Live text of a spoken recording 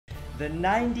The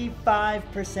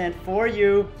 95% for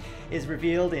you is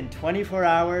revealed in 24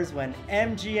 hours when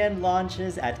MGN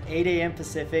launches at 8 a.m.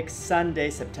 Pacific,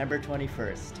 Sunday, September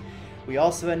 21st. We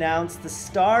also announced the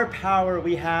star power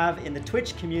we have in the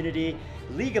Twitch community,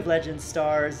 League of Legends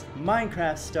stars,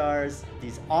 Minecraft stars,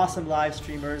 these awesome live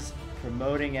streamers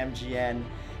promoting MGN.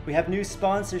 We have new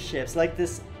sponsorships like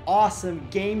this awesome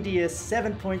GameDius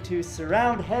 7.2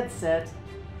 surround headset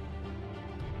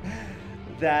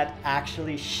that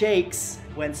actually shakes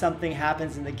when something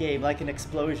happens in the game, like an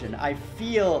explosion. I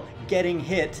feel getting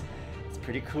hit. It's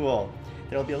pretty cool.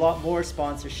 There'll be a lot more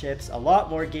sponsorships, a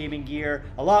lot more gaming gear,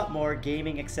 a lot more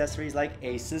gaming accessories like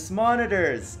Asus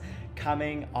monitors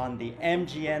coming on the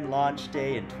MGN launch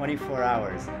day in 24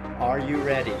 hours. Are you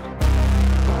ready?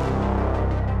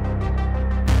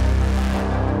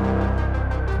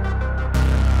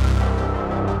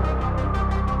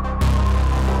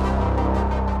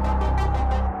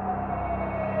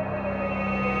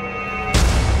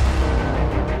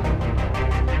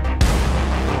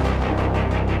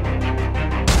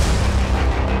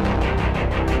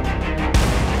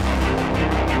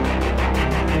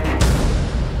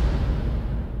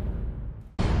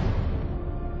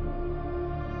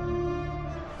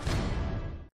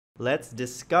 Let's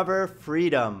discover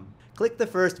freedom. Click the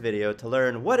first video to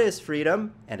learn what is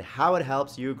freedom and how it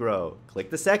helps you grow. Click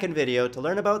the second video to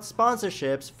learn about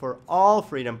sponsorships for all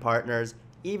Freedom partners,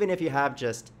 even if you have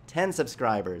just 10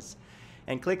 subscribers.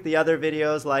 And click the other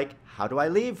videos like How Do I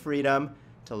Leave Freedom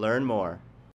to learn more.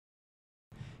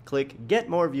 Click Get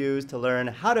More Views to learn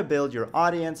how to build your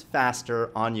audience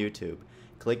faster on YouTube.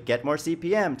 Click Get More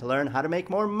CPM to learn how to make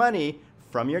more money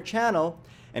from your channel.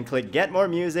 And click Get More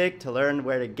Music to learn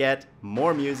where to get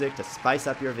more music to spice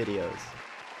up your videos.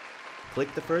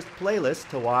 Click the first playlist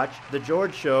to watch The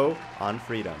George Show on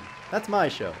Freedom. That's my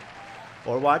show.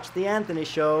 Or watch The Anthony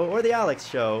Show or The Alex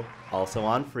Show, also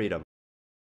on Freedom.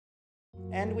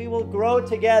 And we will grow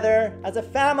together as a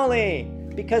family,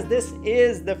 because this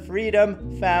is the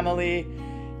Freedom family.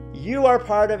 You are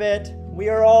part of it, we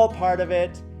are all part of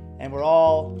it, and we're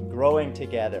all growing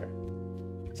together.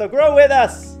 So grow with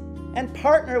us! And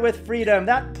partner with Freedom.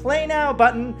 That Play Now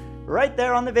button right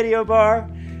there on the video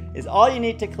bar is all you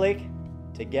need to click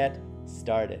to get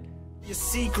started. Your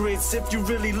secrets, if you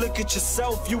really look at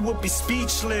yourself, you would be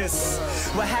speechless.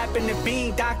 What happened to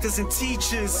being doctors and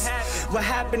teachers? What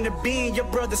happened to being your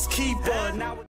brother's keeper? Now